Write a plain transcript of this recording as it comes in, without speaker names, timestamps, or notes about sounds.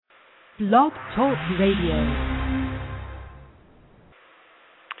Blog Talk Radio.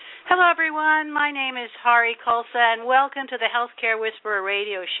 Hello, everyone. My name is Hari Kulsa, and welcome to the Healthcare Whisperer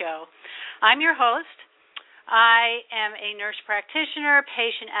radio show. I'm your host. I am a nurse practitioner,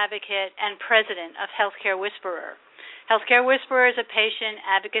 patient advocate, and president of Healthcare Whisperer. Healthcare Whisperer is a patient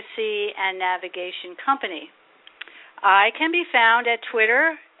advocacy and navigation company. I can be found at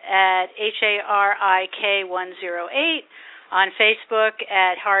Twitter at HARIK108, on Facebook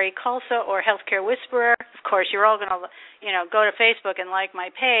at Hari Kulsa or Healthcare Whisperer. Of course, you're all going to, go to Facebook and like my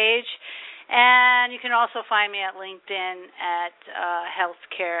page. And you can also find me at LinkedIn at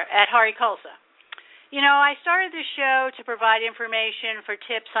Hari Kulsa. I started this show to provide information for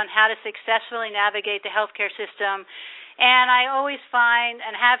tips on how to successfully navigate the healthcare system. And I always find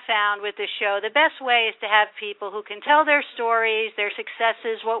and have found with this show the best way is to have people who can tell their stories, their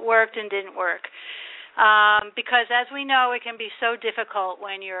successes, what worked and didn't work. Because as we know, it can be so difficult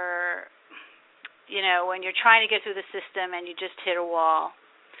when you're trying to get through the system and you just hit a wall.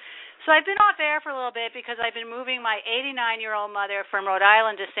 So I've been off air for a little bit because I've been moving my 89-year-old mother from Rhode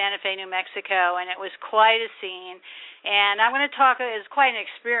Island to Santa Fe, New Mexico, and it was quite a scene. And I'm going to talk, it's quite an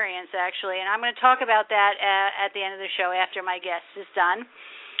experience, actually, and I'm going to talk about that at the end of the show after my guest is done.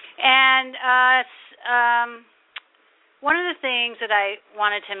 And one of the things that I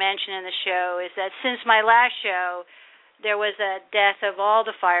wanted to mention in the show is that since my last show, there was a death of all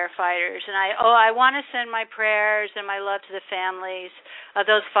the firefighters, and I want to send my prayers and my love to the families of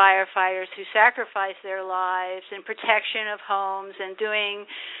those firefighters who sacrificed their lives in protection of homes and doing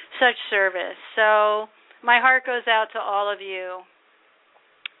such service. So my heart goes out to all of you.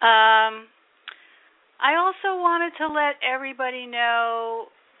 I also wanted to let everybody know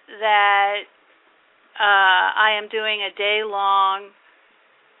that I am doing a day-long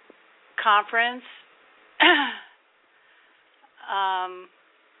conference in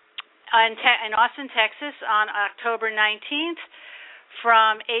Austin, Texas on October 19th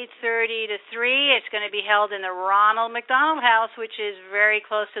from 8:30 to 3. It's going to be held in the Ronald McDonald House, which is very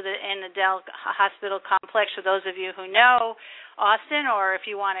close to in the Dell Hospital Complex for those of you who know Austin or if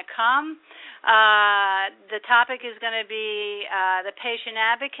you want to come. The topic is going to be the patient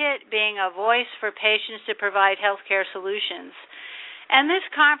advocate, being a voice for patients to provide healthcare solutions. And this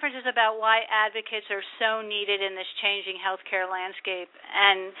conference is about why advocates are so needed in this changing healthcare landscape.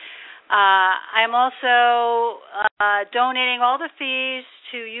 And I'm also donating all the fees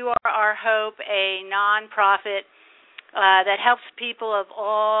to You Are Our Hope, a nonprofit that helps people of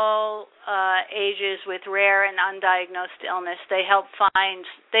all ages with rare and undiagnosed illness. They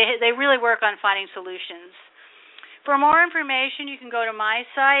they really work on finding solutions. For more information, you can go to my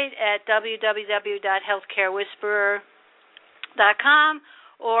site at www.healthcarewhisperer.com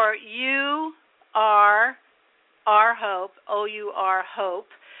or You Are Our Hope, O-U-R Hope,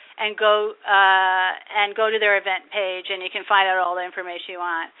 and go to their event page, and you can find out all the information you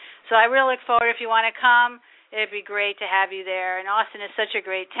want. So I really look forward if you want to come. It'd be great to have you there. And Austin is such a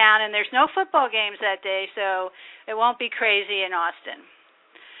great town, and there's no football games that day, so it won't be crazy in Austin.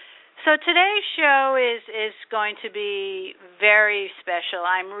 So today's show is going to be very special.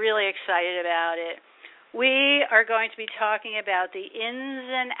 I'm really excited about it. We are going to be talking about the ins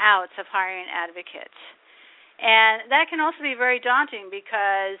and outs of hiring advocates. And that can also be very daunting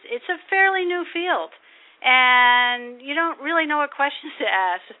because it's a fairly new field, and you don't really know what questions to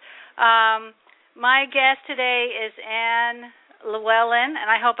ask. My guest today is Anne Llewellyn, and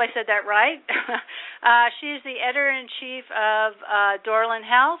I hope I said that right. She's the editor-in-chief of Dorland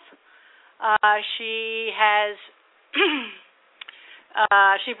Health. She has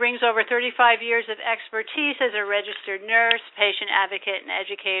she brings over 35 years of expertise as a registered nurse, patient advocate, and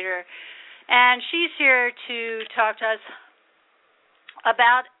educator. And she's here to talk to us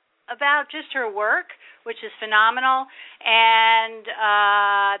about just her work, which is phenomenal, and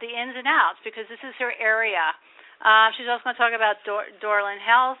the ins and outs, because this is her area. She's also going to talk about Dorland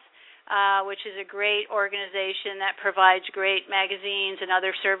Health, which is a great organization that provides great magazines and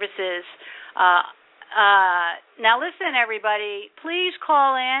other services. Now listen, everybody, please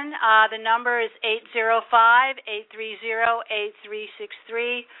call in. The number is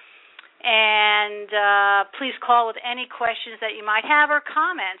 805-830-8363. And please call with any questions that you might have or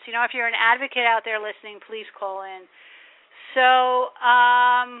comments. If you're an advocate out there listening, please call in. So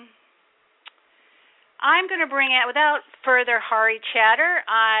I'm going to bring in, without further Hari chatter,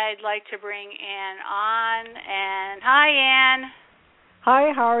 I'd like to bring Anne on. And hi, Anne.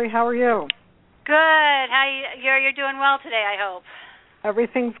 Hi, Hari. How are you? Good. You're doing well today, I hope.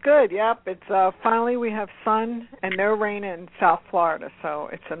 Everything's good, yep. It's finally we have sun and no rain in South Florida, so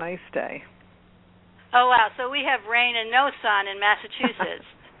it's a nice day. Oh, wow. So we have rain and no sun in Massachusetts.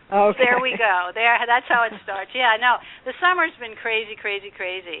 Okay. There we go. That's how it starts. Yeah, no, the summer's been crazy.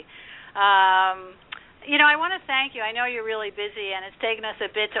 I want to thank you. I know you're really busy, and it's taken us a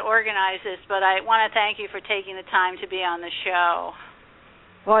bit to organize this, but I want to thank you for taking the time to be on the show.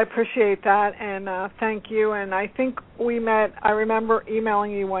 Well, I appreciate that, and thank you. And I think we met, I remember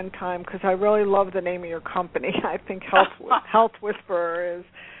emailing you one time because I really love the name of your company. I think Health Whisperer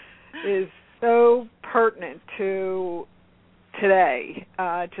is so pertinent to today,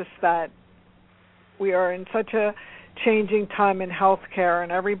 just that we are in such a changing time in healthcare,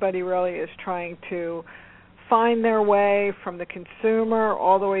 and everybody really is trying to find their way from the consumer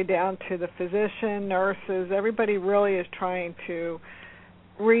all the way down to the physician, nurses. Everybody really is trying to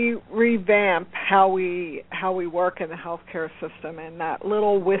revamp how we work in the healthcare system, and that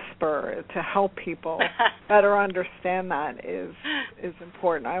little whisper to help people better understand that is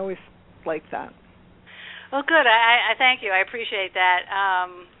important. I always like that. Well, good. I thank you. I appreciate that.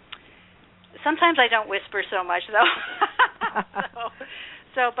 Sometimes I don't whisper so much, though.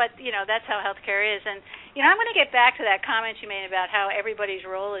 But that's how healthcare is. And I'm going to get back to that comment you made about how everybody's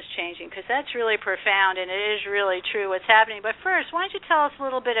role is changing, because that's really profound and it is really true what's happening. But first, why don't you tell us a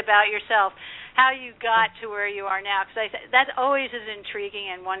little bit about yourself, how you got to where you are now? Because that always is intriguing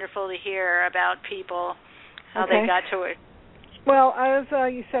and wonderful to hear about people, how they got to it. Well, as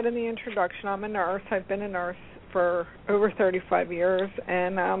you said in the introduction, I'm a nurse. I've been a nurse for over 35 years,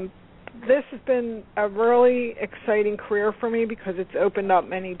 and this has been a really exciting career for me because it's opened up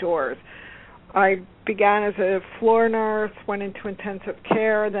many doors. I began as a floor nurse, went into intensive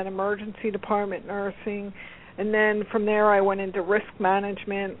care, then emergency department nursing, and then from there I went into risk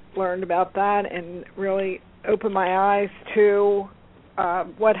management, learned about that, and really opened my eyes to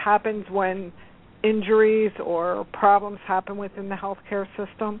what happens when injuries or problems happen within the healthcare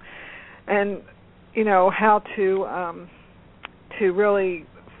system, and how to really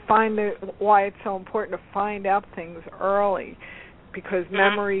find why it's so important to find out things early, because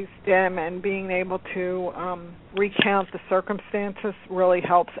memories dim, and being able to recount the circumstances really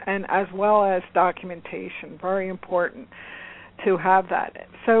helps, and as well as documentation, very important to have that.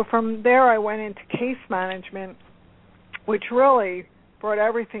 So from there I went into case management, which really brought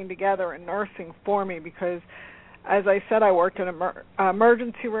everything together in nursing for me, because as I said, I worked in an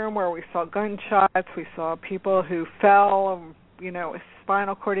emergency room where we saw gunshots, we saw people who fell, with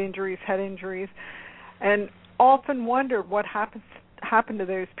spinal cord injuries, head injuries, and often wondered what happened to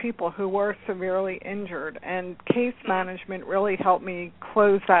those people who were severely injured. And case management really helped me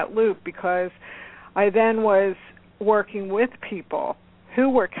close that loop, because I then was working with people who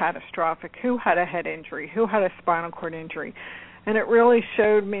were catastrophic, who had a head injury, who had a spinal cord injury. And it really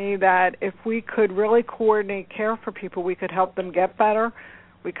showed me that if we could really coordinate care for people, we could help them get better,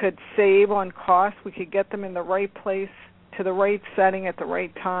 we could save on costs, we could get them in the right place, to the right setting at the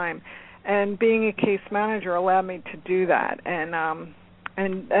right time. And being a case manager allowed me to do that. And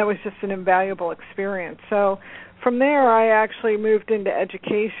that was just an invaluable experience. So from there, I actually moved into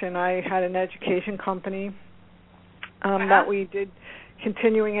education. I had an education company that we did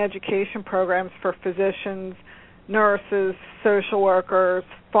continuing education programs for physicians, nurses, social workers,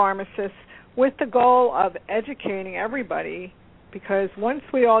 pharmacists, with the goal of educating everybody, because once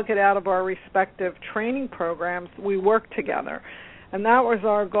we all get out of our respective training programs, we work together. And that was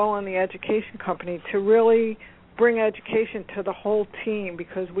our goal in the education company, to really bring education to the whole team,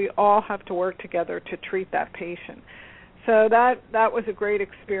 because we all have to work together to treat that patient. So that was a great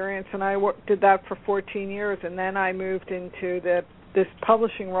experience, and I did that for 14 years, and then I moved into this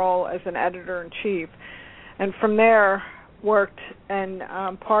publishing role as an editor-in-chief. And from there, worked, and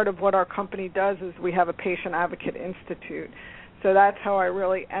part of what our company does is we have a Patient Advocate Institute. So that's how I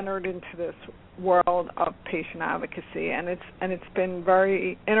really entered into this world of patient advocacy, and it's been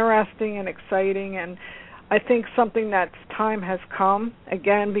very interesting and exciting, and I think something that's time has come,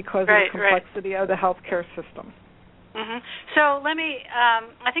 again, because of the complexity of the healthcare system. Mm-hmm. So let me,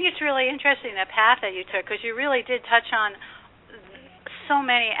 I think it's really interesting, the path that you took, because you really did touch on so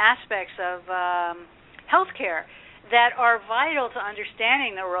many aspects of healthcare that are vital to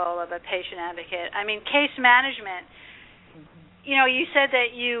understanding the role of a patient advocate. I mean, case management, you said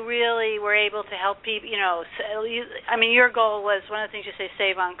that you really were able to help people, your goal was, one of the things you say,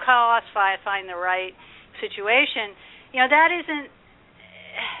 save on costs, find the right situation. That isn't,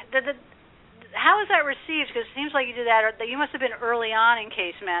 how is that received? Because it seems like you did that you must have been early on in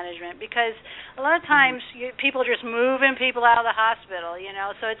case management, because a lot of times people just moving people out of the hospital,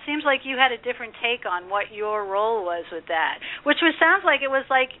 so it seems like you had a different take on what your role was with that, which sounds like it was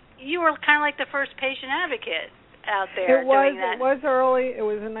like you were kind of like the first patient advocate out there doing that. It was early. It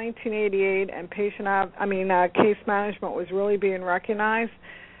was in 1988, and case management was really being recognized.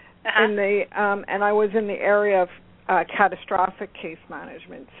 in the and I was in the area of catastrophic case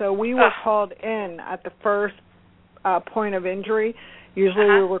management. So we were called in at the first point of injury. Usually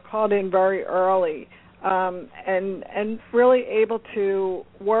we were called in very early, and really able to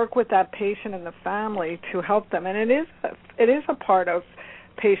work with that patient and the family to help them. And it is a part of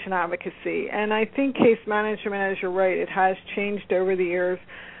patient advocacy. And I think case management, as you're right, it has changed over the years.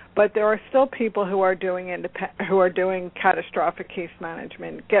 But there are still people who are doing catastrophic case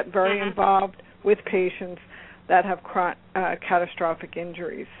management, get very involved with patients that have catastrophic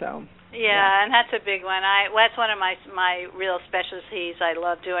injuries. So yeah, and that's a big one. That's one of my real specialties. I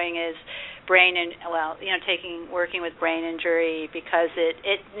love doing is working with brain injury, because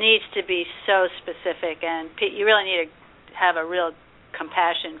it needs to be so specific, and you really need to have a real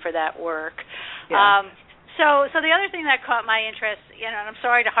compassion for that work. Yeah. So the other thing that caught my interest, and I'm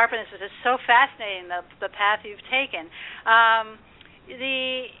sorry to harp on this, but it's so fascinating, the path you've taken.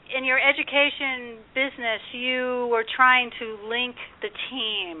 In your education business, you were trying to link the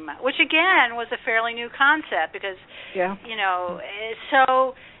team, which again was a fairly new concept, because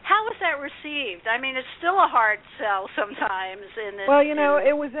so how was that received? I mean, it's still a hard sell sometimes in this. Well,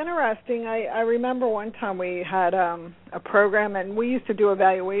 it was interesting. I remember one time we had a program, and we used to do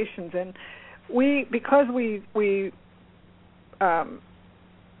evaluations, and because we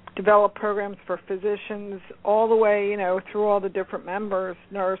develop programs for physicians all the way, through all the different members,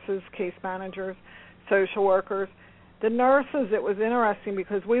 nurses, case managers, social workers. The nurses, it was interesting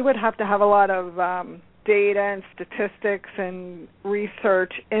because we would have to have a lot of data and statistics and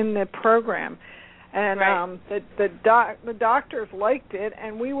research in the program. And the doctors liked it,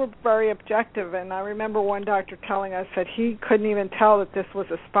 and we were very objective. And I remember one doctor telling us that he couldn't even tell that this was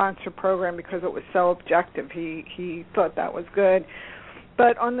a sponsored program because it was so objective. He thought that was good.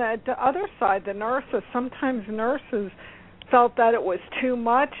 But on the other side, sometimes nurses felt that it was too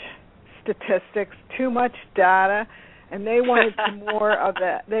much statistics, too much data, and they wanted more of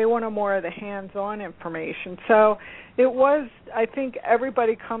the hands-on information. So it was, I think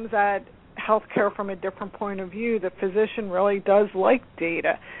everybody comes at healthcare from a different point of view. The physician really does like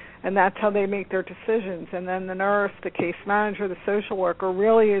data, and that's how they make their decisions. And then the nurse, the case manager, the social worker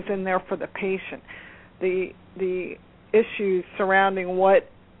really is in there for the patient. The issues surrounding what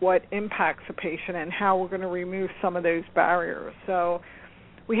impacts a patient and how we're going to remove some of those barriers. So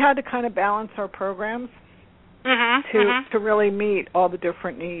we had to kind of balance our programs to really meet all the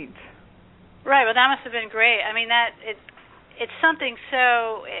different needs. Right. Well, that must have been great. I mean, it's something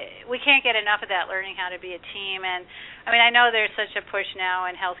so we can't get enough of that, learning how to be a team. And I mean, I know there's such a push now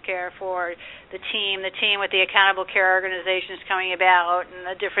in healthcare for the team with the accountable care organizations coming about, and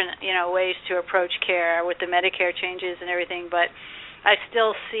the different ways to approach care with the Medicare changes and everything. But I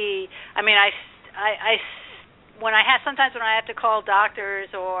still see. I mean, sometimes when I have to call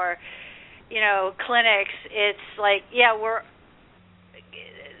doctors or clinics, it's like,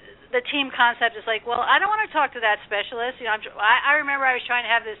 the team concept is like, well, I don't want to talk to that specialist. I remember I was trying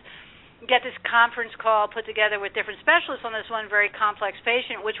to get this conference call put together with different specialists on this one very complex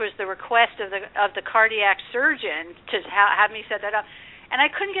patient, which was the request of the cardiac surgeon to have me set that up, and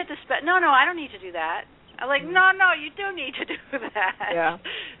I couldn't get no, I don't need to do that. I'm like, no, you do need to do that. Yeah.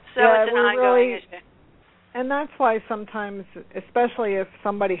 So it's an ongoing issue. And that's why sometimes, especially if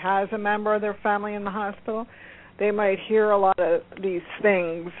somebody has a member of their family in the hospital, they might hear a lot of these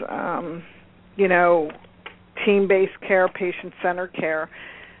things, team-based care, patient-centered care.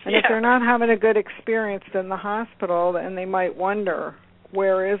 And if they're not having a good experience in the hospital, then they might wonder,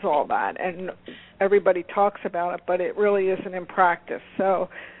 where is all that? And everybody talks about it, but it really isn't in practice. So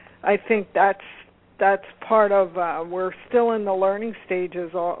I think that's part of, we're still in the learning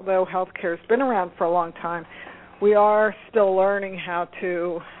stages, although healthcare has been around for a long time. We are still learning how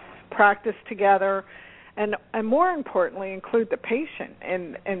to practice together, and more importantly, include the patient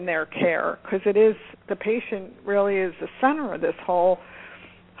in their care, because the patient really is the center of this whole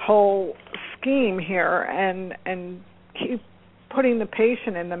scheme here, and keep putting the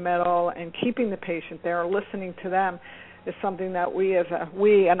patient in the middle and keeping the patient there, listening to them, is something that we,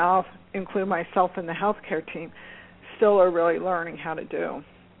 and I'll include myself in the healthcare team, still are really learning how to do.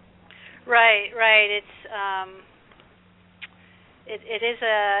 Right. It's it is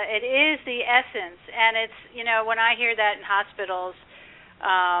the essence, and it's when I hear that in hospitals,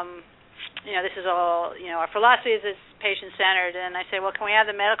 this is all our philosophy is it's patient-centered, and I say, well, can we have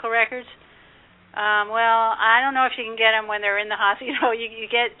the medical records? Well, I don't know if you can get them when they're in the hospital. You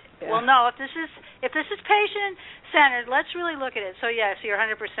get well, no. If this is patient-centered, let's really look at it. So yes, you're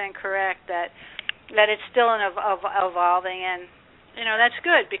 100% correct that it's still evolving, and that's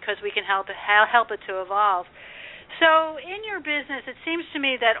good because we can help it to evolve. So in your business, it seems to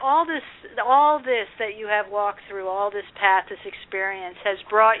me that all this that you have walked through, all this path, this experience has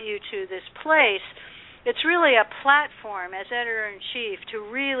brought you to this place. It's really a platform as editor-in-chief to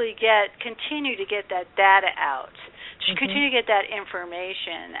really continue to get that data out, to continue to get that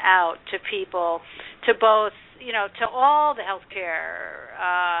information out to people, to both, to all the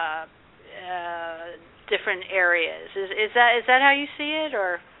healthcare different areas. Is that how you see it,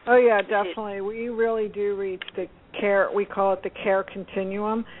 or? Oh yeah, definitely. We really do reach the care. We call it the care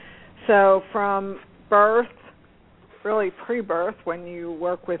continuum. So from birth, really pre-birth, when you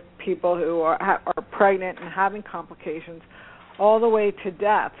work with people who are pregnant and having complications, all the way to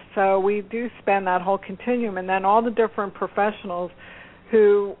death. So we do span that whole continuum, and then all the different professionals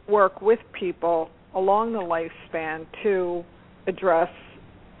who work with people along the lifespan to address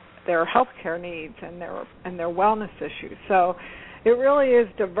their healthcare needs and their wellness issues. So it really is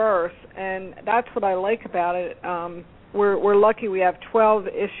diverse, and that's what I like about it. We're lucky we have 12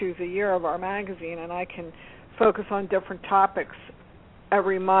 issues a year of our magazine, and I can focus on different topics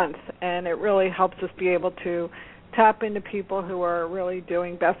every month, and it really helps us be able to tap into people who are really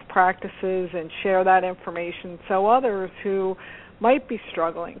doing best practices and share that information so others who might be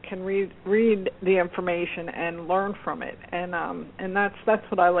struggling can read the information and learn from it. And that's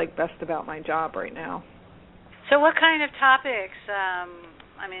what I like best about my job right now. So what kind of topics,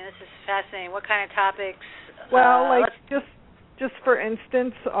 this is fascinating, what kind of topics? Well, just for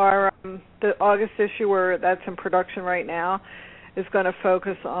instance, our the August issue that's in production right now is going to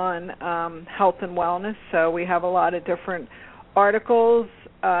focus on health and wellness. So we have a lot of different articles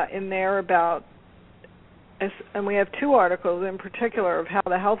in there about, and we have 2 articles in particular of how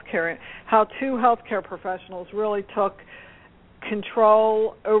two healthcare professionals really took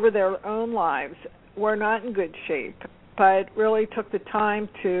control over their own lives. We're not in good shape, but really took the time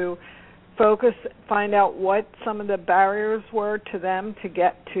to focus, find out what some of the barriers were to them to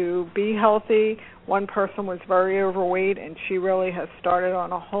get to be healthy. One person was very overweight, and she really has started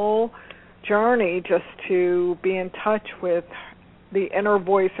on a whole journey just to be in touch with the inner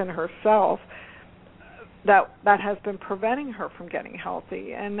voice in herself that has been preventing her from getting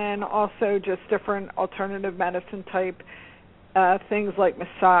healthy. And then also just different alternative medicine type things like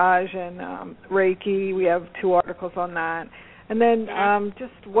massage and Reiki. We have 2 articles on that. And then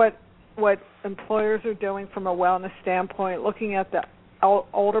just what employers are doing from a wellness standpoint, looking at the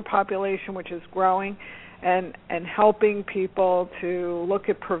older population, which is growing, and helping people to look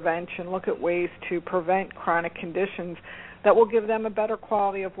at prevention, look at ways to prevent chronic conditions that will give them a better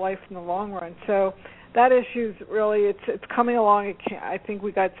quality of life in the long run. So that issue's really, it's coming along. I think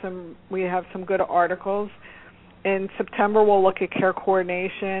we have some good articles. In September, we'll look at care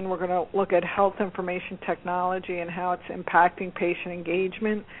coordination. We're going to look at health information technology and how it's impacting patient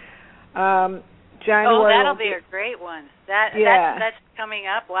engagement. January. That'll be a great one. That's coming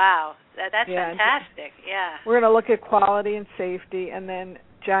up. Wow, that's fantastic. Yeah. We're going to look at quality and safety, and then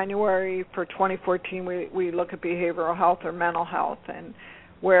January for 2014, we look at behavioral health or mental health and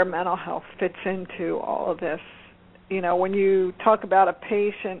where mental health fits into all of this. When you talk about a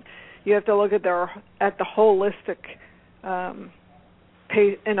patient, you have to look at the holistic,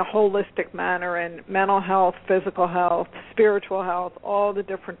 in a holistic manner, and mental health, physical health, spiritual health, all the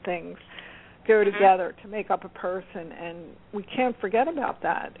different things go together to make up a person, and we can't forget about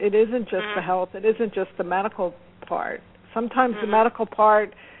that. It isn't just the health. It isn't just the medical part. Sometimes the medical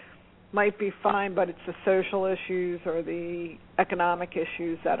part might be fine, but it's the social issues or the economic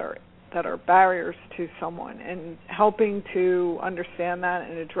issues that are barriers to someone, and helping to understand that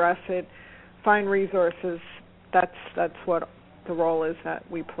and address it, find resources. That's what the role is that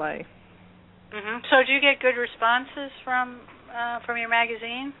we play. So do you get good responses from your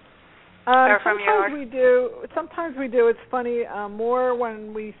magazine? Or from sometimes we do. Sometimes we do. It's funny. More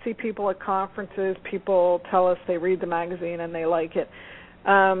when we see people at conferences, people tell us they read the magazine and they like it.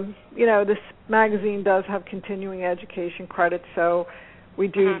 This magazine does have continuing education credits, so we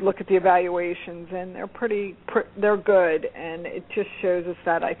do look at the evaluations, and they're good, and it just shows us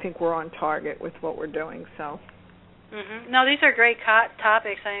that I think we're on target with what we're doing. So. No, these are great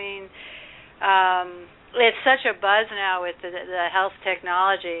topics. It's such a buzz now with the health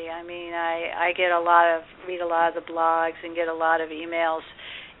technology. I read a lot of the blogs and get a lot of emails.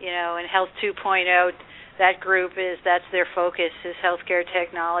 In Health 2.0, that group that's their focus is healthcare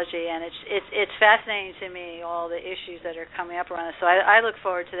technology, and it's fascinating to me, all the issues that are coming up around us. So I look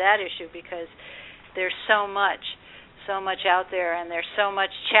forward to that issue because there's so much out there, and there's so much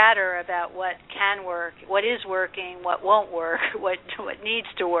chatter about what can work, what is working, what won't work, what needs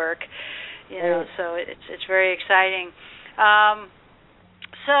to work. So it's very exciting.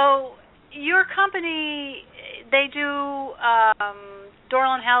 So your company, they do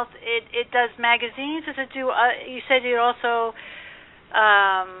Dorland Health. It does magazines. Does it do? You said you also.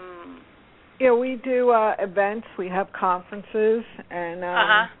 Yeah, we do events. We have conferences, and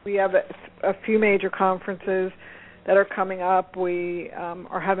we have a few major conferences that are coming up. We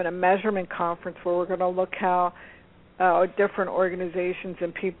are having a measurement conference where we're going to look how different organizations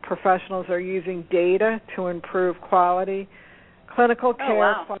and professionals are using data to improve quality, clinical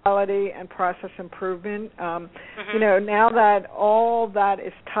care quality, and process improvement. You know, now that all that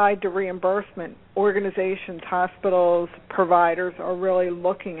is tied to reimbursement, organizations, hospitals, providers are really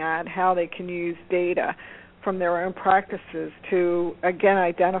looking at how they can use data from their own practices to, again,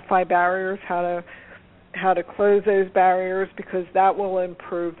 identify barriers, how to close those barriers, because that will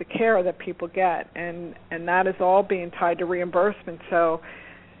improve the care that people get, and that is all being tied to reimbursement. So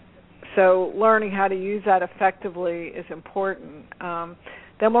learning how to use that effectively is important.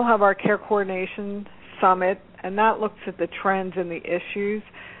 Then we'll have our Care Coordination Summit, and that looks at the trends and the issues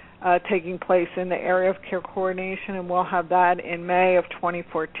taking place in the area of care coordination, and we'll have that in May of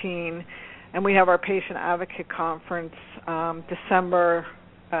 2014. And we have our Patient Advocate Conference December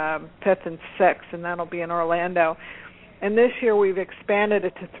 5th and 6th, and that'll be in Orlando. And this year we've expanded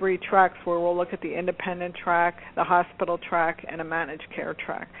it to 3 tracks where we'll look at the independent track, the hospital track, and a managed care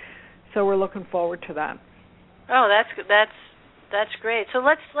track. So we're looking forward to that. Oh, that's great. So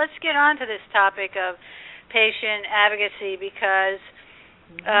let's get on to this topic of patient advocacy, because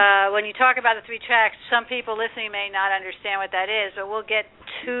when you talk about the 3 tracks, some people listening may not understand what that is, but we'll get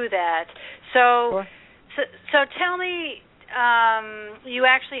to that. So tell me, you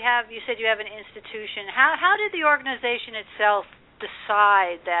said you have an institution. How did the organization itself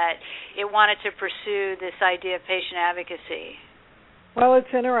decide that it wanted to pursue this idea of patient advocacy? Well,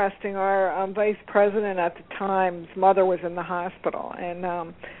 it's interesting. Our vice president at the time's mother was in the hospital, and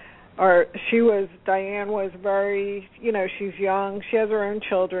Diane was very, she's young. She has her own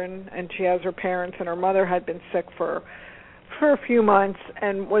children, and she has her parents, and her mother had been sick for a few months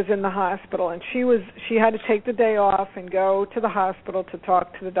and was in the hospital, and she had to take the day off and go to the hospital to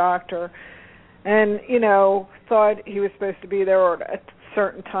talk to the doctor, and thought he was supposed to be there at a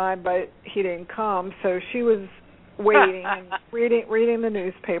certain time, but he didn't come, so she was waiting and reading the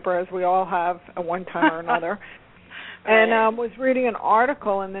newspaper, as we all have at one time or another. And was reading an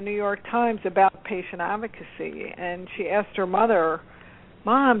article in the New York Times about patient advocacy, and she asked her mother,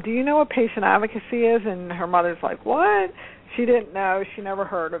 "Mom, do you know what patient advocacy is?" And her mother's like, "What?" She didn't know. She never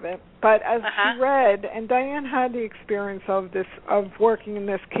heard of it. But as she read, and Diane had the experience of working in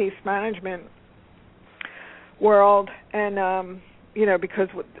this case management world, and because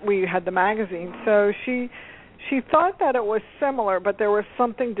we had the magazine, so she thought that it was similar, but there was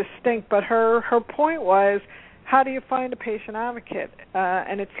something distinct. But her point was, how do you find a patient advocate?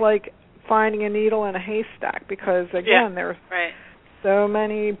 And it's like finding a needle in a haystack, because, again, there's so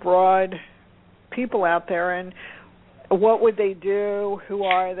many broad people out there, and what would they do? Who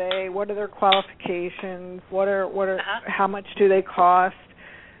are they? What are their qualifications? How much do they cost?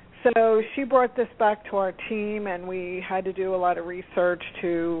 So she brought this back to our team, and we had to do a lot of research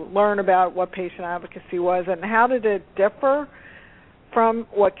to learn about what patient advocacy was and how did it differ from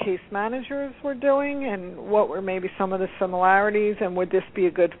what case managers were doing, and what were maybe some of the similarities, and would this be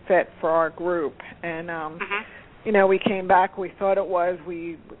a good fit for our group. And we came back, we thought it was.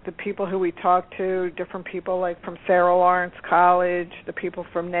 The people who we talked to, different people like from Sarah Lawrence College, the people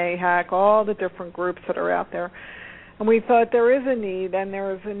from NAHAC, all the different groups that are out there. And we thought there is a need, and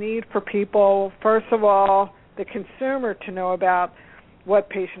there is a need for people, first of all, the consumer, to know about what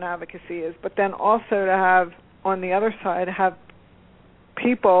patient advocacy is, but then also to have, on the other side, have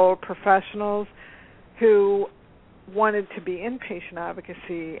people, professionals, who wanted to be in patient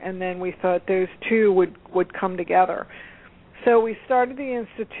advocacy, and then we thought those two would come together. So we started the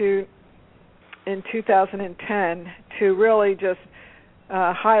Institute in 2010 to really just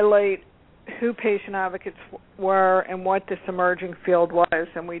highlight who patient advocates were and what this emerging field was,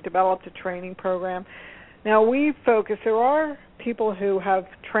 and we developed a training program. Now there are people who have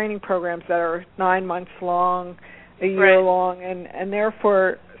training programs that are 9 months long, a year long, and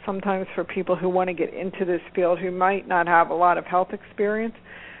therefore sometimes for people who want to get into this field who might not have a lot of health experience,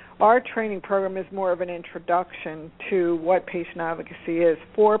 our training program is more of an introduction to what patient advocacy is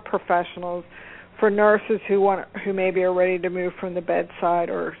for professionals, for nurses who maybe are ready to move from the bedside,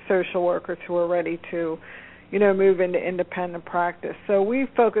 or social workers who are ready to, move into independent practice. So we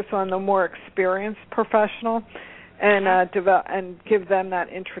focus on the more experienced professional and give them that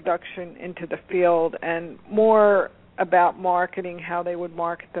introduction into the field, and more about marketing, how they would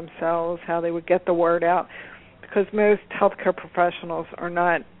market themselves, how they would get the word out, because most healthcare professionals are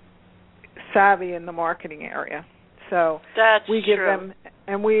not savvy in the marketing area. So that's we give true. them,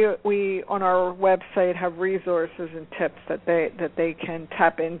 and we on our website have resources and tips that they can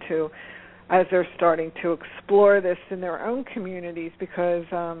tap into as they're starting to explore this in their own communities, because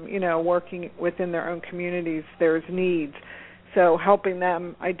working within their own communities, there's needs. So helping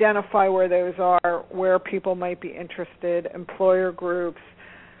them identify where those are, where people might be interested, employer groups,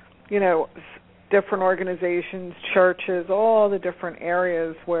 different organizations, churches, all the different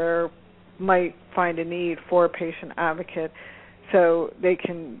areas where might find a need for a patient advocate, so they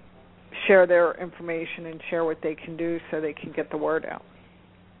can share their information and share what they can do so they can get the word out.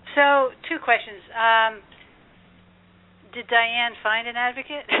 So, 2 questions. Did Diane find an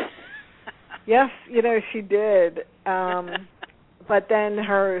advocate? Yes, she did. But then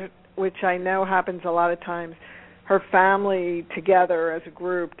which I know happens a lot of times, her family together as a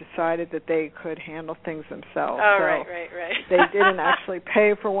group decided that they could handle things themselves. Oh, so right. They didn't actually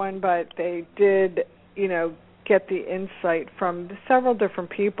pay for one, but they did, get the insight from several different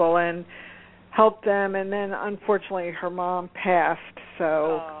people and help them. And then, unfortunately, her mom passed,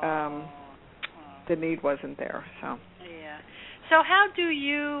 so the need wasn't there. So. Yeah. So how do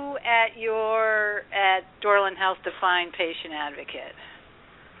you at Dorland Health define patient advocate?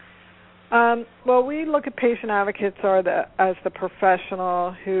 Well, we look at patient advocates as the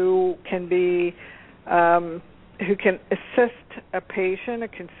professional who can assist a patient, a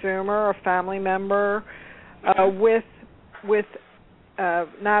consumer, a family member with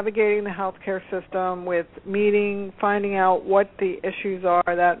navigating the healthcare system, with finding out what the issues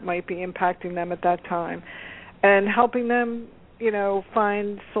are that might be impacting them at that time, and helping them,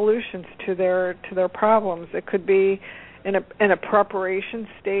 find solutions to their problems. It could be in a preparation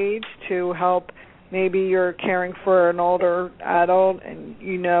stage to help. Maybe you're caring for an older adult and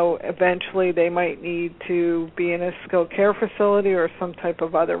eventually they might need to be in a skilled care facility or some type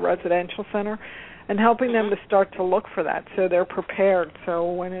of other residential center, and helping them to start to look for that so they're prepared.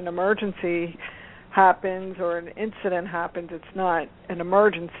 So when an emergency happens or an incident happens, it's not an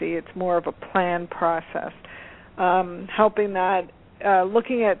emergency, it's more of a planned process. Helping that,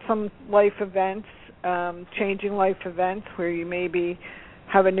 looking at some life events, changing life events where you maybe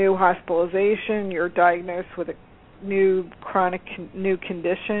have a new hospitalization, you're diagnosed with a new chronic new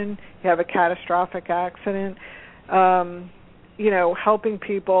condition, you have a catastrophic accident, helping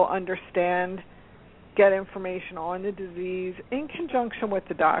people understand, get information on the disease in conjunction with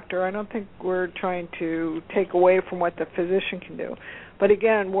the doctor. I don't think we're trying to take away from what the physician can do, but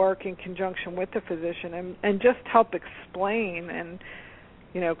again, work in conjunction with the physician and just help explain and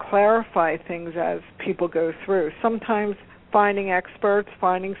clarify things as people go through. Sometimes finding experts,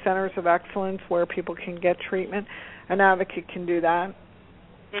 finding centers of excellence where people can get treatment, an advocate can do that.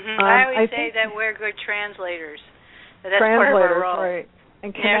 Mm-hmm. I always say that we're good translators. That's part of our role. Right.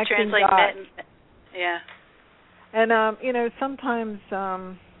 And connecting dots. Yeah. And, sometimes,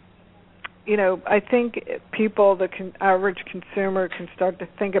 I think people, the average consumer, can start to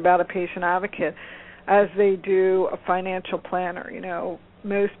think about a patient advocate as they do a financial planner.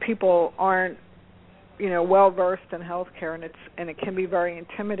 Most people aren't, well-versed in healthcare, and it can be very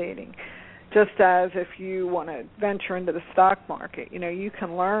intimidating. Just as if you want to venture into the stock market, you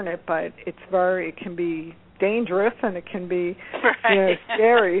can learn it, but it can be dangerous and it can be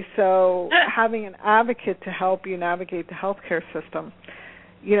scary. So having an advocate to help you navigate the healthcare system,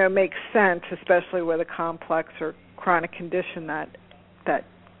 makes sense, especially with a complex or chronic condition that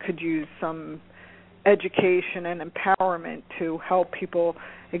could use some education and empowerment to help people,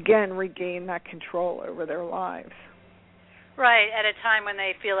 again, regain that control over their lives. Right, at a time when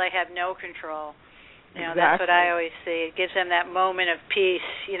they feel they have no control. Exactly. That's what I always see. It gives them that moment of peace.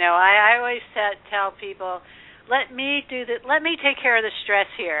 I always tell people, let me take care of the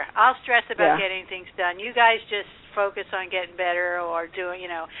stress here. I'll stress about getting things done. You guys just focus on getting better or doing,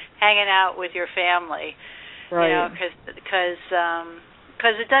 hanging out with your family. Right. Because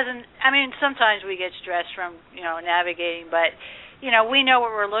it doesn't, sometimes we get stressed from, navigating, but, we know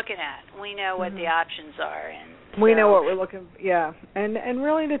what we're looking at. We know what the options are. And we know what we're looking, and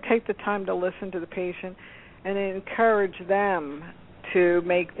really to take the time to listen to the patient and encourage them to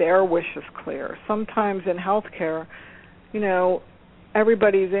make their wishes clear. Sometimes in healthcare,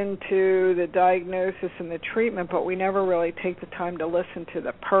 everybody's into the diagnosis and the treatment, but we never really take the time to listen to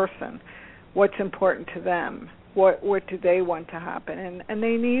the person. What's important to them? What do they want to happen? And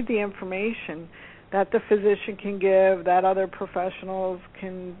they need the information that the physician can give, that other professionals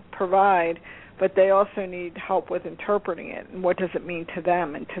can provide, but they also need help with interpreting it and what does it mean to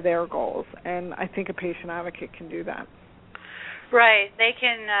them and to their goals. And I think a patient advocate can do that. Right. They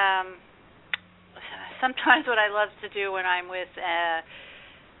can, sometimes what I love to do when I'm with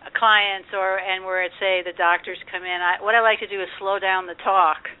clients and where it's, say, the doctors come in, what I like to do is slow down the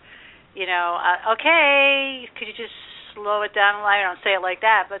talk. Okay, could you just slow it down a lot? I don't say it like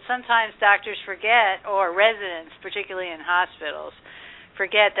that, but sometimes doctors forget, or residents, particularly in hospitals,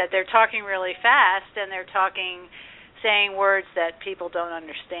 forget that they're talking really fast and they're saying words that people don't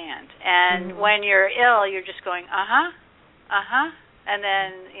understand. And when you're ill, you're just going, and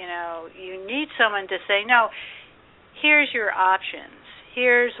then, you need someone to say, no, here's your options.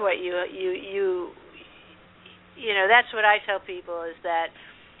 Here's what that's what I tell people, is that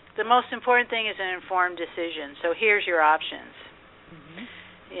the most important thing is an informed decision. So here's your options.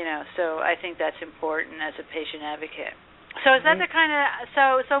 So I think that's important as a patient advocate. So is that the kind of,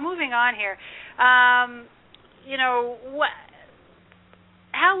 so moving on here, how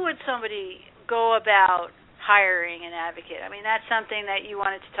would somebody go about hiring an advocate? I mean, that's something that you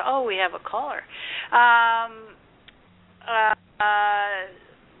wanted to tell. Oh, we have a caller.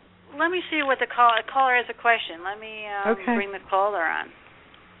 Let me see what the caller has a question. Let me bring the caller on.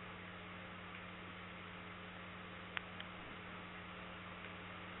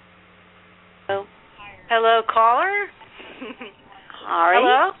 Hello, caller? Hari?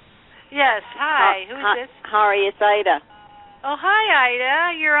 Hello? Yes, hi. Who is this? Hari, it's Ida. Oh, hi,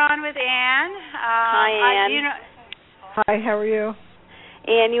 Ida. You're on with Anne. Hi, Anne. Hi, how are you?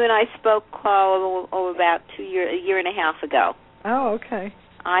 Anne, you and I spoke about a year and a half ago. Oh, okay.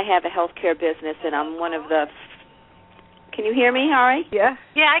 I have a healthcare business, and I'm one of the... Can you hear me, Hari? Yeah.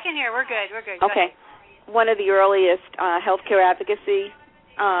 Yeah, I can hear. We're good. Okay. One of the earliest healthcare advocacy...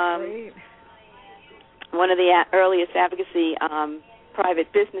 Great. One of the earliest advocacy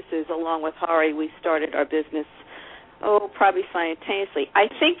private businesses, along with Hari. We started our business, probably simultaneously. I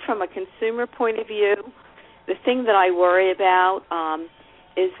think from a consumer point of view, the thing that I worry about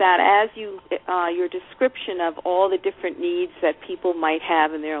is that as your description of all the different needs that people might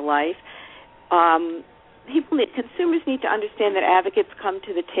have in their life, consumers need to understand that advocates come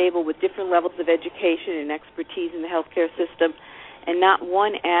to the table with different levels of education and expertise in the healthcare system, and not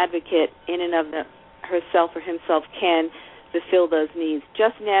one advocate in and of herself or himself can fulfill those needs.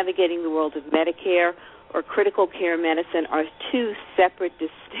 Just navigating the world of Medicare or critical care medicine are two separate,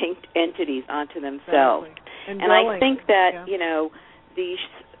 distinct entities unto themselves. Exactly. And I think that, these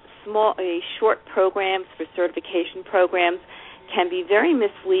short programs for certification programs can be very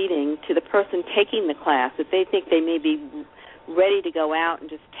misleading to the person taking the class, if they think they may be ready to go out and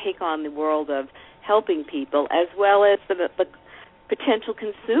just take on the world of helping people, as well as the potential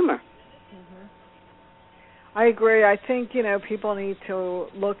consumer. I agree. I think, people need to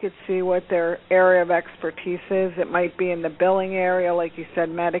look and see what their area of expertise is. It might be in the billing area, like you said,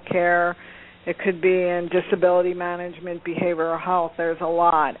 Medicare. It could be in disability management, behavioral health. There's a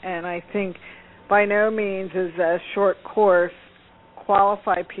lot. And I think by no means is a short course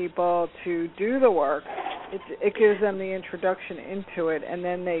qualify people to do the work. It gives them the introduction into it, and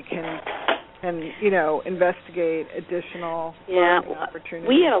then they can investigate additional opportunities.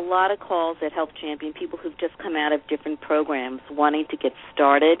 We had a lot of calls at Health Champion, people who've just come out of different programs wanting to get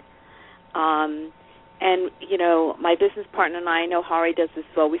started. My business partner and I know Hari does this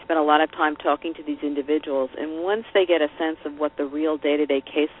as well. We spend a lot of time talking to these individuals, and once they get a sense of what the real day-to-day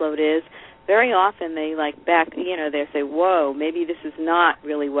caseload is, very often they they say, whoa, maybe this is not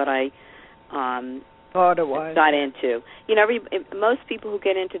really what I thought it was. Got into. Most people who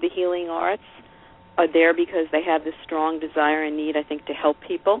get into the healing arts are there because they have this strong desire and need, I think, to help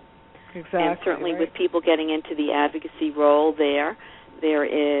people. Exactly. And certainly with people getting into the advocacy role there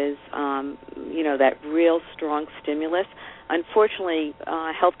is, that real strong stimulus. Unfortunately,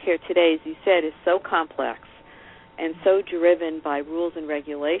 healthcare today, as you said, is so complex and so driven by rules and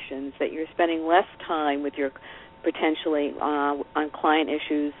regulations that you're spending less time with your potentially on client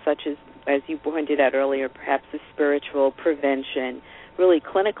issues such as you pointed out earlier, perhaps the spiritual prevention, really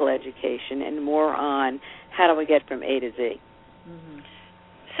clinical education, and more on how do we get from A to Z. Mm-hmm.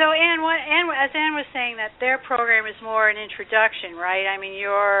 So, Anne, as Anne was saying, that their program is more an introduction, right? I mean,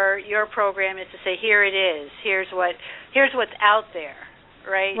 your program is to say, here it is, here's what's out there,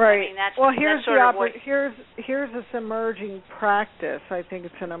 right? Right. I mean, that's here's this emerging practice. I think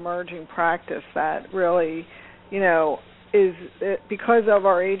it's an emerging practice that really, is because of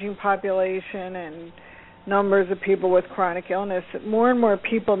our aging population and numbers of people with chronic illness, more and more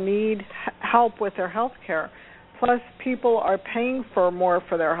people need help with their health care. Plus, people are paying more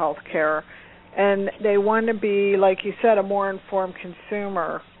for their health care, and they want to be, like you said, a more informed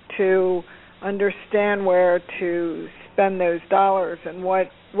consumer to understand where to spend those dollars and what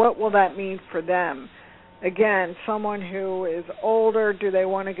will that mean for them. Again, someone who is older, do they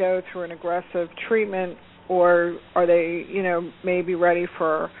want to go through an aggressive treatment, or are they, maybe ready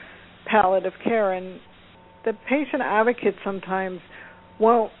for palliative care? And the patient advocate sometimes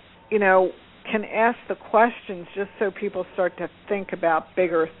won't, can ask the questions just so people start to think about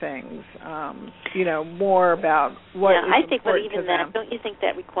bigger things, more about what is I think, but important even to that, them. don't you think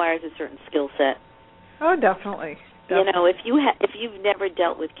that requires a certain skill set? Oh, definitely. If you've never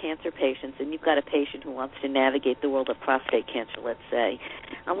dealt with cancer patients and you've got a patient who wants to navigate the world of prostate cancer, let's say,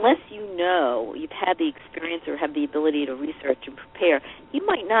 unless you've had the experience or have the ability to research and prepare, you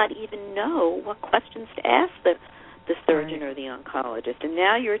might not even know what questions to ask the surgeon or the oncologist. And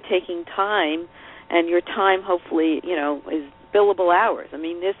now you're taking time, and your time hopefully, is billable hours. I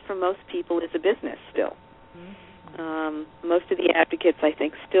mean, this for most people is a business still. Most of the advocates, I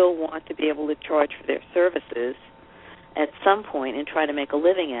think, still want to be able to charge for their services at some point and try to make a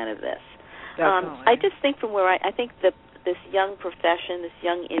living out of this. I just think from where I think that this young profession, this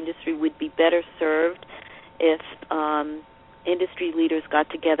young industry would be better served if industry leaders got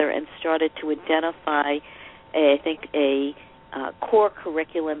together and started to identify, a core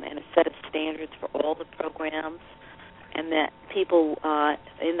curriculum and a set of standards for all the programs, and that people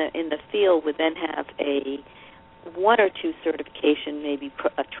in the field would then have one or two certification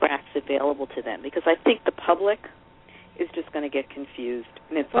tracks available to them, because I think the public is just going to get confused.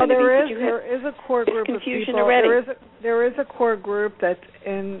 And it's there is a core group of people. Already. There is a core group that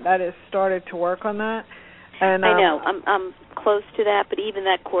has started to work on that. And I know I'm close to that, but even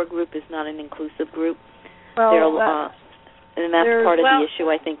that core group is not an inclusive group. Well, and that's part of the issue,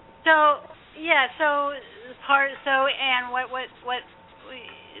 I think. So Anne,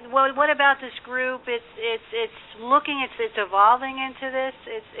 what about this group? It's looking, it's evolving into this.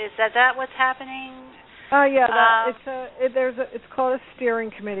 Is that what's happening? It's called a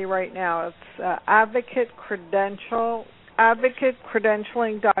steering committee right now. It's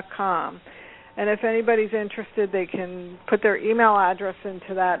advocatecredentialing.com. And if anybody's interested, they can put their email address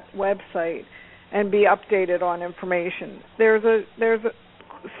into that website and be updated on information. There's a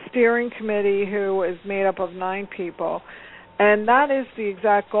steering committee who is made up of 9 people, and that is the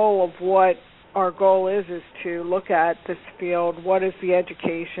exact goal of what our goal is to look at this field. What is the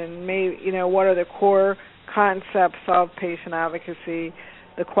education? What are the core concepts of patient advocacy,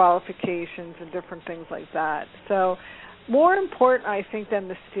 the qualifications, and different things like that. So more important, I think, than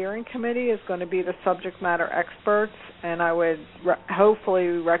the steering committee is going to be the subject matter experts, and I would hopefully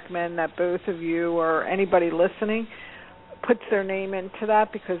recommend that both of you or anybody listening puts their name into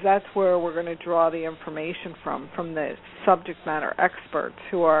that, because that's where we're going to draw the information from the subject matter experts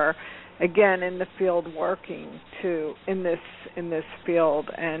who are, again, in the field working in this field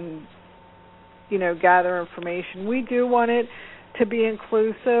and gather information. We do want it to be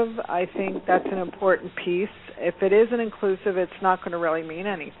inclusive. I think that's an important piece. If it isn't inclusive, it's not going to really mean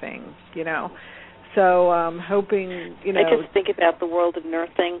anything, So I'm hoping, I just think about the world of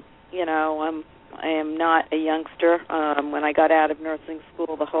nursing. I am not a youngster. When I got out of nursing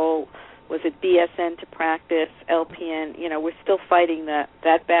school, the whole, was it BSN to practice, LPN, we're still fighting that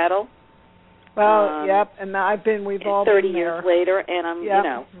battle. Well, yep, and we've all been 30 years later, and I'm,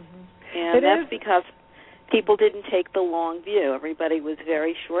 and that's because people didn't take the long view. Everybody was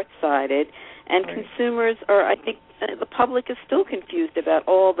very short-sighted, and consumers I think the public is still confused about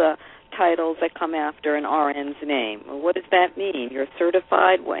all the titles that come after an RN's name. Well, what does that mean? You're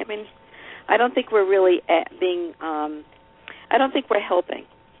certified? Well, I don't think we're really I don't think we're helping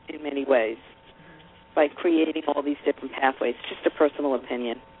in many ways by creating all these different pathways. Just a personal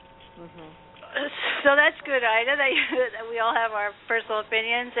opinion. Mm-hmm. So that's good, Ida, that we all have our personal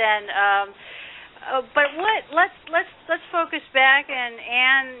opinions, and but let's focus back, and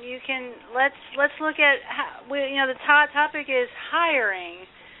Anne, let's look at the topic is hiring.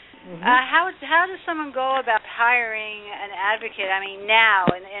 Mm-hmm. How does someone go about hiring an advocate? Now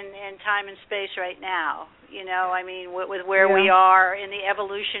in time and space right now, with where we are in the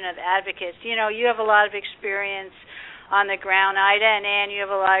evolution of advocates. You have a lot of experience on the ground, Ida, and Anne, you have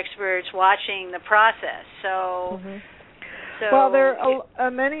a lot of experience watching the process. So, there are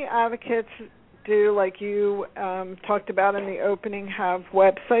many advocates do, like you talked about in the opening, have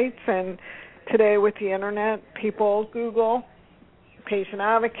websites, and today with the internet, people Google patient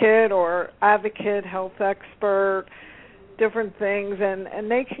advocate or advocate, health expert, different things,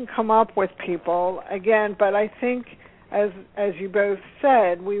 and they can come up with people again. But I think, as you both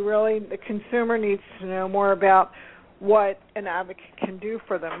said, the consumer needs to know more about what an advocate can do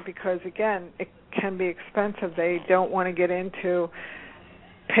for them, because again, it can be expensive. They don't want to get into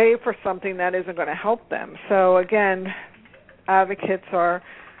pay for something that isn't going to help them. So again, advocates are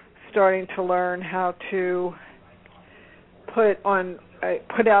starting to learn how to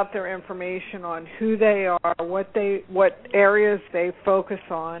put out their information on who they are, what areas they focus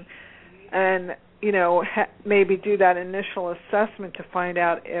on, and maybe do that initial assessment to find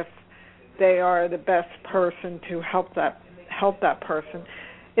out if they are the best person to help that person.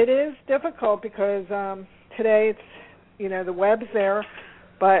 It is difficult because today it's the web's there,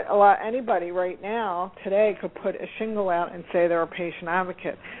 but anybody right now today could put a shingle out and say they're a patient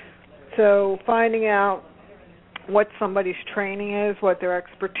advocate. So finding out what somebody's training is, what their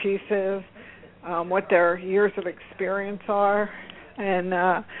expertise is, what their years of experience are,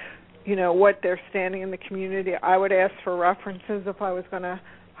 and what they're standing in the community. I would ask for references if I was going to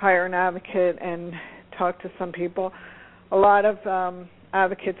hire an advocate and talk to some people. A lot of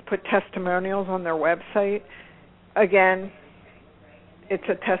advocates put testimonials on their website. Again, it's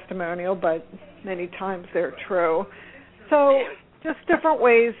a testimonial, but many times they're true. So just different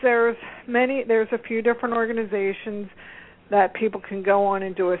ways. There's a few different organizations that people can go on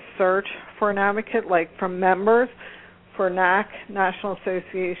and do a search for an advocate, like from members. For NAC, National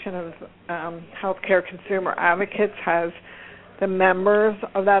Association of Healthcare Consumer Advocates, has the members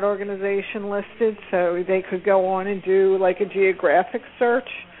of that organization listed, so they could go on and do like a geographic search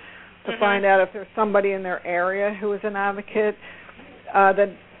to find out if there's somebody in their area who is an advocate.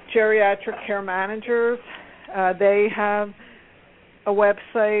 The geriatric care managers, they have a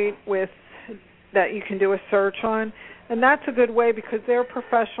website that you can do a search on, and that's a good way because they're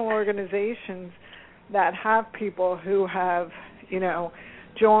professional organizations that have people who have,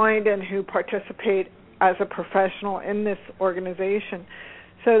 joined and who participate as a professional in this organization.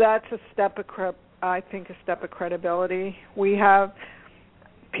 So that's a step of credibility. We have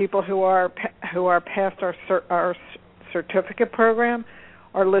people who are past our certificate program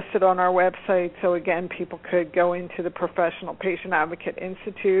are listed on our website. So again, people could go into the Professional Patient Advocate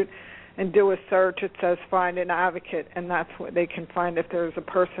Institute and do a search. It says find an advocate, and that's what they can find if there's a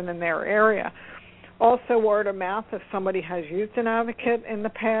person in their area. Also, word of mouth, if somebody has used an advocate in the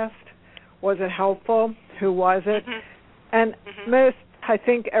past, was it helpful? Who was it? And I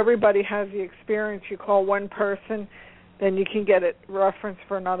think everybody has the experience. You call one person, then you can get a reference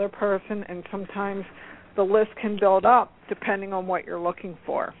for another person, and sometimes the list can build up depending on what you're looking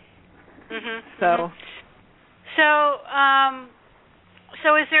for. So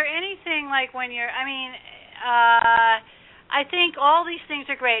is there anything like when you're, I think all these things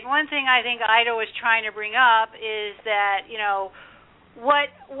are great. One thing I think Ida was trying to bring up is that,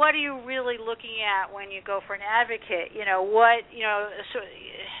 what are you really looking at when you go for an advocate? It's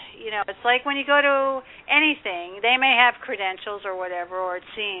like when you go to anything, they may have credentials or whatever, or it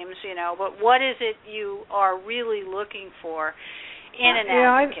seems, but what is it you are really looking for in an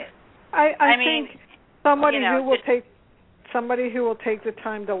advocate? I think somebody who will take the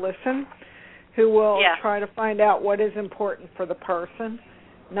time to listen, who will try to find out what is important for the person,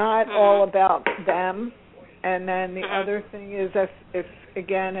 not all about them. And then the other thing is if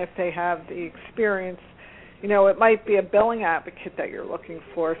they have the experience, it might be a billing advocate that you're looking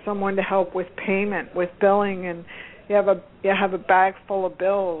for, someone to help with payment, with billing, and you have a bag full of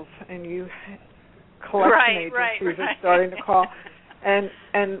bills and you collection agencies are starting to call. And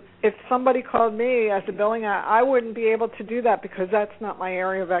if somebody called me as a billing I wouldn't be able to do that because that's not my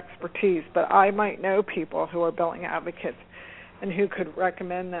area of expertise, but I might know people who are billing advocates and who could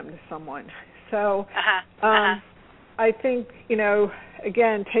recommend them to someone. So I think,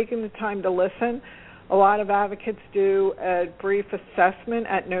 again, taking the time to listen. A lot of advocates do a brief assessment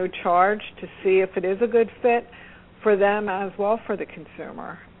at no charge to see if it is a good fit for them as well for the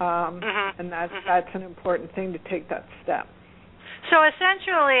consumer. And that's an important thing to take that step. So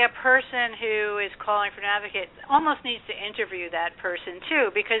essentially a person who is calling for an advocate almost needs to interview that person too,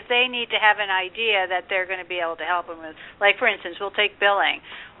 because they need to have an idea that they're going to be able to help them with. Like, for instance, we'll take billing.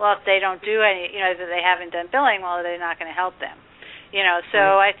 Well, if they don't do any, if they haven't done billing, well, they're not going to help them.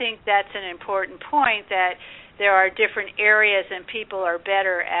 So I think that's an important point, that there are different areas and people are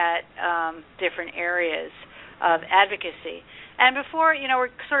better at different areas of advocacy. And before, we're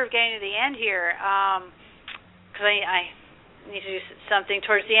sort of getting to the end here, because I need to do something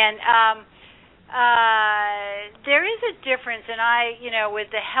towards the end. There is a difference, and with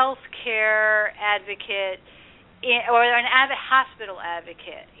the healthcare advocate or an hospital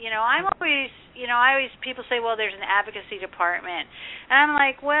advocate, I'm always, people say, well, there's an advocacy department, and I'm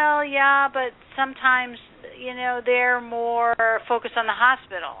like, well, yeah, but sometimes, they're more focused on the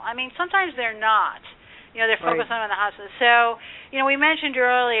hospital. Sometimes they're not. They're focused on the hospital. So, we mentioned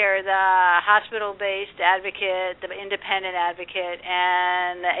earlier the hospital-based advocate, the independent advocate,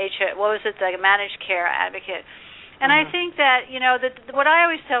 and the managed care advocate. And I think that, what I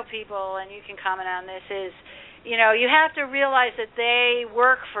always tell people, and you can comment on this, is you have to realize that they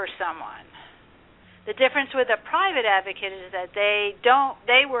work for someone. The difference with a private advocate is that they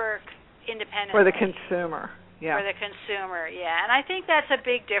work independently. For the consumer, yeah. For the consumer, yeah. And I think that's a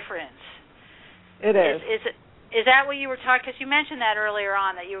big difference. It is. Is that what you were talking, because you mentioned that earlier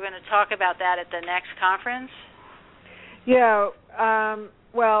on, that you were going to talk about that at the next conference? Yeah,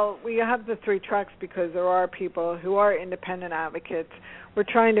 well, we have the 3 tracks because there are people who are independent advocates. We're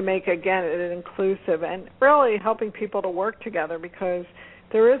trying to make, again, it inclusive and really helping people to work together, because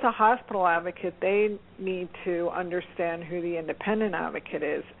there is a hospital advocate. They need to understand who the independent advocate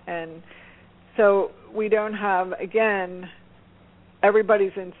is. And so we don't have, again,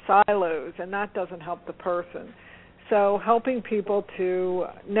 everybody's in silos, and that doesn't help the person. So helping people to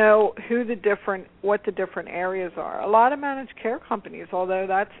know what the different areas are. A lot of managed care companies, although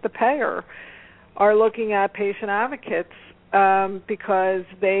that's the payer, are looking at patient advocates because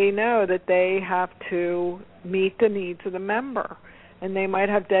they know that they have to meet the needs of the member. And they might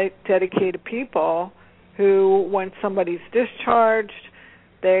have dedicated people who, when somebody's discharged,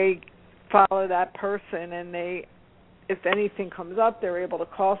 they follow that person, and if anything comes up, they're able to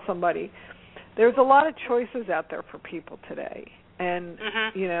call somebody. There's a lot of choices out there for people today, and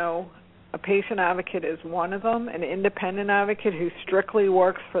a patient advocate is one of them, an independent advocate who strictly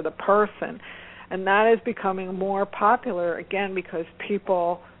works for the person, and that is becoming more popular, again, because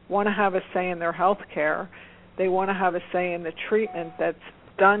people want to have a say in their health care. They want to have a say in the treatment that's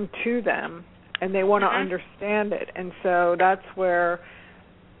done to them, and they want to understand it. And so that's where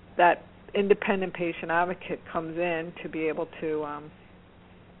that independent patient advocate comes in to be able to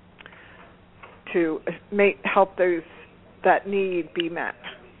help those that need be met.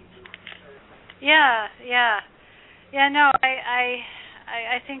 Yeah. No,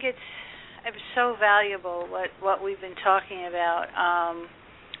 I think it's so valuable what we've been talking about.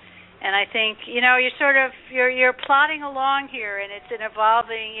 And I think, you're plodding along here, and it's an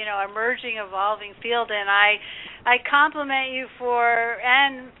evolving, evolving field. And I compliment you for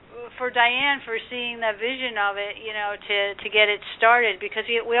Diane for seeing the vision of it, to get it started, because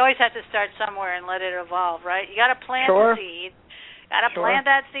we always have to start somewhere and let it evolve, right? You got to plant the seed, plant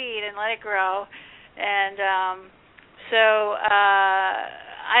that seed and let it grow. And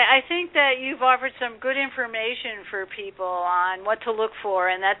I think that you've offered some good information for people on what to look for,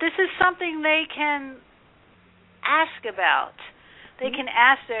 and that this is something they can ask about. They can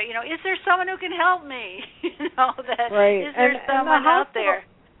ask is there someone who can help me? Right. Is there someone out there?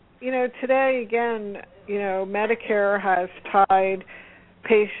 Today, again, Medicare has tied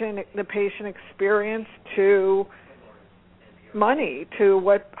the patient experience to money, to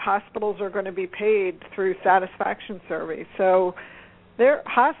what hospitals are going to be paid through satisfaction surveys. So their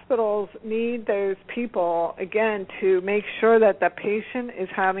hospitals need those people, again, to make sure that the patient is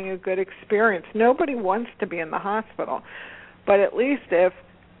having a good experience. Nobody wants to be in the hospital, but at least if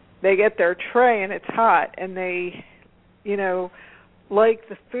they get their tray and it's hot and they, like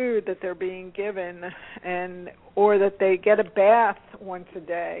the food that they're being given, or that they get a bath once a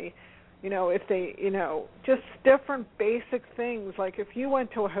day, if they, just different basic things. Like if you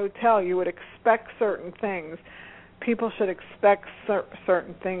went to a hotel, you would expect certain things. People should expect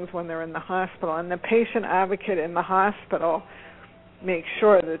certain things when they're in the hospital, and the patient advocate in the hospital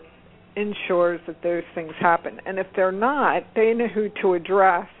ensures that those things happen. And if they're not, they know who to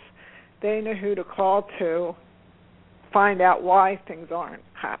address. They know who to call to find out why things aren't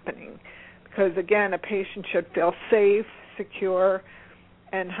happening. Because again, a patient should feel safe, secure,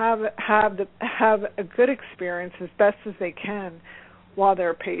 and have a good experience as best as they can while they're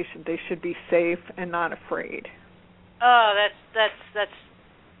a patient. They should be safe and not afraid. Oh,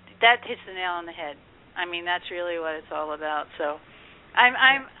 that hits the nail on the head. I mean, that's really what it's all about. So,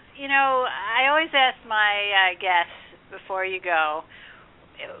 I always ask my guests before you go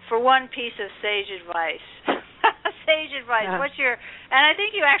for one piece of sage advice. Sage advice. Yeah. And I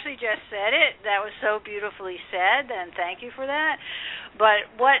think you actually just said it. That was so beautifully said, and thank you for that. But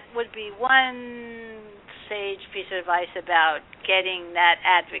what would be one sage piece of advice about getting that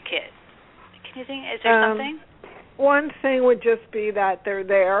advocate? Can you think? Is there something? One thing would just be that they're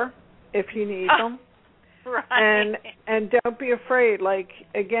there if you need them. Right. And don't be afraid. Like,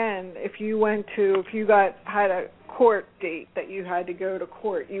 again, if you had a court date that you had to go to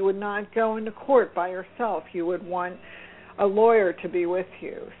court, you would not go into court by yourself. You would want a lawyer to be with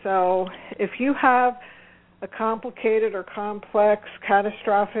you. So if you have a complicated or complex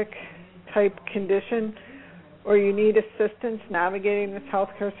catastrophic type condition, or you need assistance navigating this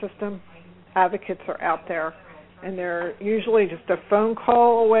healthcare system, advocates are out there. And they're usually just a phone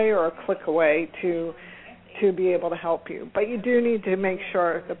call away or a click away to be able to help you. But you do need to make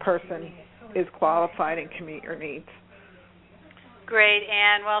sure the person is qualified and can meet your needs. Great,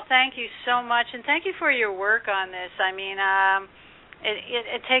 Anne. Well, thank you so much, and thank you for your work on this. I mean,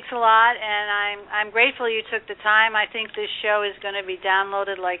 it takes a lot, and I'm grateful you took the time. I think this show is going to be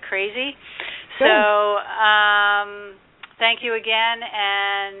downloaded like crazy. Good. So thank you again,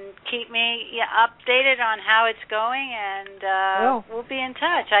 and keep me updated on how it's going, and we'll be in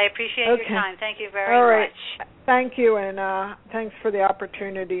touch. I appreciate your time. Thank you very much. Thank you, and thanks for the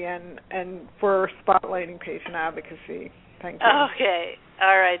opportunity and for spotlighting patient advocacy. Thank you. Okay.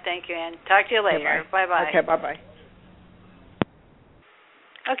 All right. Thank you, Anne. Talk to you later. Okay, bye-bye. Okay, bye-bye.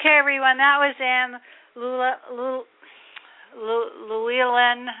 Okay, everyone. That was Anne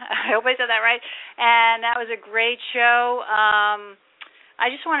Llewellyn. I hope I said that right. And that was a great show.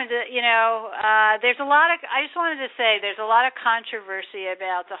 I just wanted to, I just wanted to say there's a lot of controversy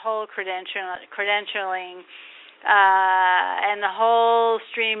about the whole credentialing and the whole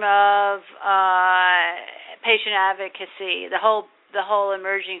stream of patient advocacy, the whole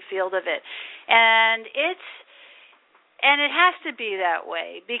emerging field of it. And it has to be that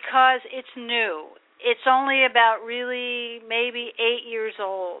way because it's new. It's only about really maybe 8 years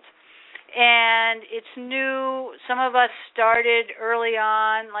old. And it's new. Some of us started early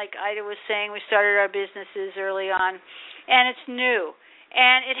on, like Ida was saying, we started our businesses early on, and it's new.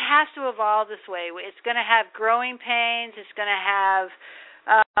 And it has to evolve this way. It's going to have growing pains. It's going to have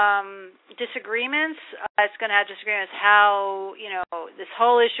disagreements. It's going to have disagreements how, this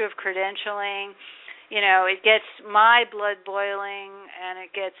whole issue of credentialing, it gets my blood boiling, and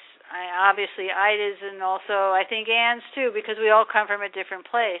it gets, obviously, Ida's, and also I think Anne's too, because we all come from a different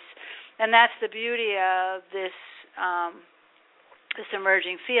place. And that's the beauty of this this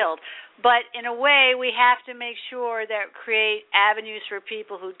emerging field. But in a way, we have to make sure that create avenues for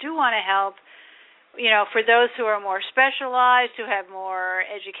people who do want to help, for those who are more specialized, who have more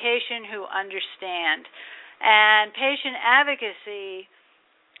education, who understand. And patient advocacy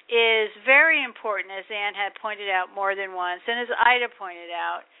is very important, as Anne had pointed out more than once, and as Ida pointed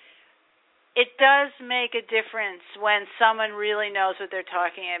out. It does make a difference when someone really knows what they're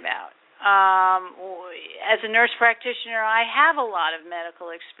talking about. As a nurse practitioner, I have a lot of medical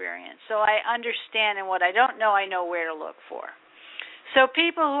experience, so I understand, and what I don't know, I know where to look for. So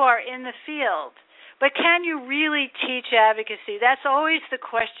people who are in the field, but can you really teach advocacy? That's always the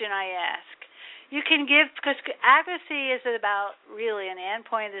question I ask. You can give, because advocacy is about, really, and Anne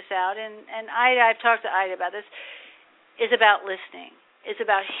pointed this out, and Ida, I've talked to Ida about this, is about listening. It's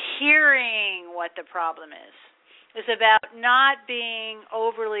about hearing what the problem is. It's about not being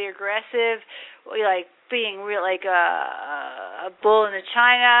overly aggressive, like being like a bull in a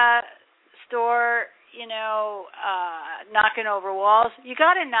china store, knocking over walls. You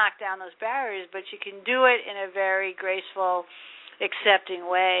got to knock down those barriers, but you can do it in a very graceful, accepting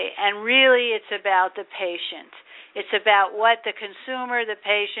way. And really, it's about the patient. It's about what the consumer, the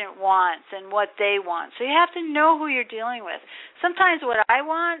patient wants and what they want. So you have to know who you're dealing with. Sometimes what I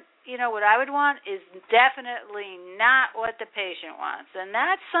want, what I would want is definitely not what the patient wants. And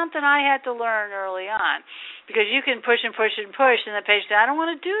that's something I had to learn early on, because you can push and push and push, and the patient says, I don't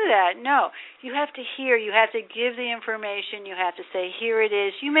want to do that. No, you have to hear. You have to give the information. You have to say, here it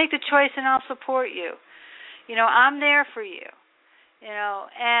is. You make the choice, and I'll support you. I'm there for you.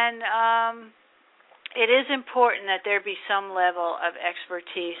 And it is important that there be some level of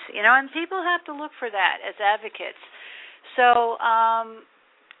expertise, and people have to look for that as advocates. So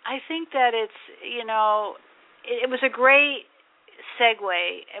I think that it's, it was a great segue.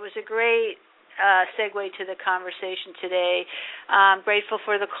 It was a great segue to the conversation today. I'm grateful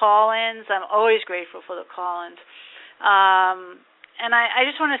for the call-ins. I'm always grateful for the call-ins. And I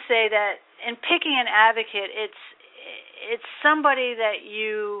just want to say that in picking an advocate, it's somebody that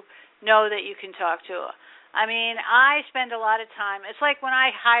you know that you can talk to. I mean, I spend a lot of time. It's like when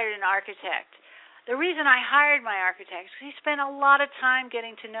I hired an architect. The reason I hired my architect is he spent a lot of time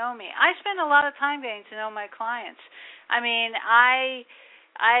getting to know me. I spend a lot of time getting to know my clients. I mean, I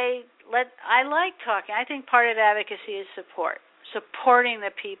like talking. I think part of advocacy is supporting the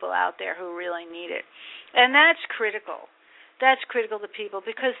people out there who really need it. And that's critical. That's critical to people,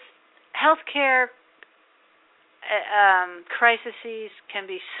 because healthcare crises can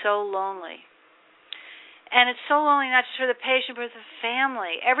be so lonely. And it's so lonely, not just for the patient, but for the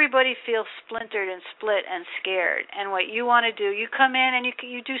family. Everybody feels splintered and split and scared. And what you want to do, you come in and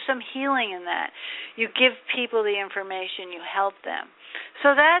you do some healing in that. You give people the information. You help them.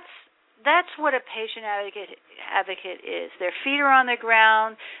 So that's what a patient advocate is. Their feet are on the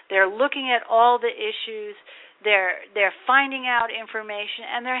ground. They're looking at all the issues. They're finding out information,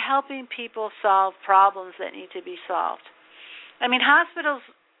 and they're helping people solve problems that need to be solved. I mean, hospitals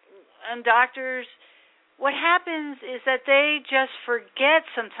and doctors, what happens is that they just forget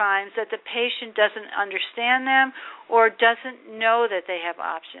sometimes that the patient doesn't understand them or doesn't know that they have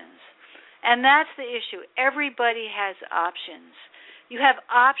options. And that's the issue. Everybody has options. You have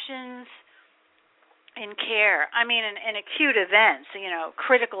options in care. I mean, in acute events,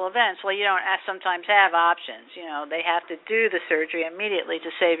 critical events, well, you don't sometimes have options. They have to do the surgery immediately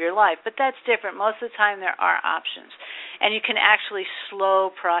to save your life. But that's different. Most of the time there are options. And you can actually slow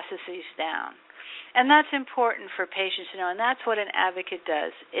processes down. And that's important for patients to know, and that's what an advocate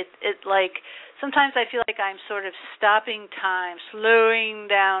does. It sometimes I feel like I'm sort of stopping time, slowing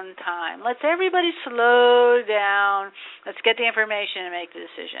down time. Let's everybody slow down. Let's get the information and make the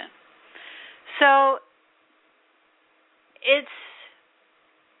decision. So it's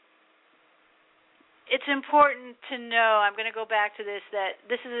important to know, I'm going to go back to this, that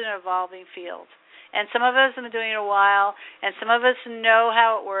this is an evolving field. And some of us have been doing it a while, and some of us know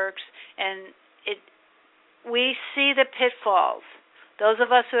how it works, and we see the pitfalls. Those of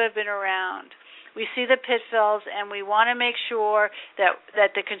us who have been around, we see the pitfalls, and we want to make sure that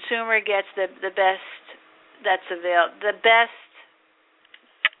the consumer gets the best that's available, the best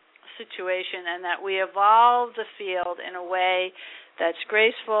situation, and that we evolve the field in a way that's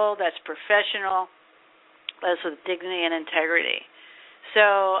graceful, that's professional, that's with dignity and integrity.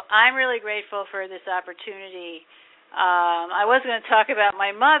 So I'm really grateful for this opportunity. I was going to talk about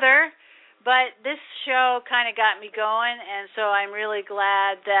my mother, but this show kind of got me going, and so I'm really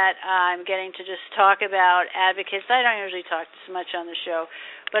glad that I'm getting to just talk about advocates. I don't usually talk too much on the show,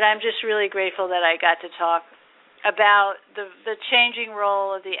 but I'm just really grateful that I got to talk about the changing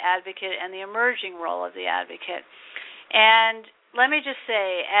role of the advocate and the emerging role of the advocate. And let me just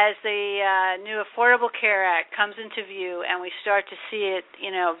say, as the new Affordable Care Act comes into view and we start to see it,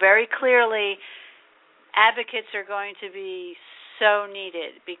 very clearly, advocates are going to be so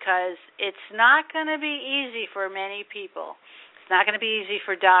needed because it's not going to be easy for many people. It's not going to be easy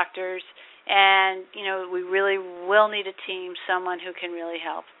for doctors, and, we really will need a team, someone who can really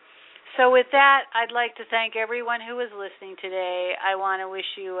help. So with that, I'd like to thank everyone who was listening today. I want to wish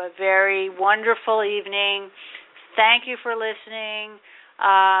you a very wonderful evening. Thank you for listening.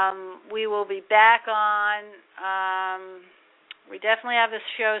 We will be back on. We definitely have a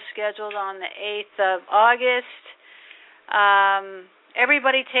show scheduled on the 8th of August.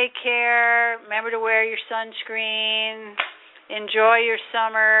 Everybody take care. Remember to wear your sunscreen. Enjoy your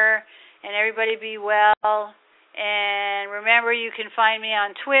summer. And everybody be well. And remember, you can find me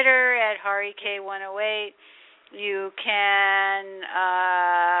on Twitter at HariK108. You can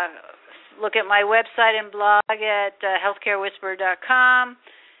look at my website and blog at healthcarewhisperer.com.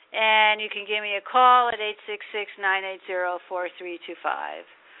 And you can give me a call at 866-980-4325.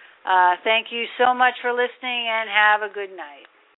 Thank you so much for listening, and have a good night.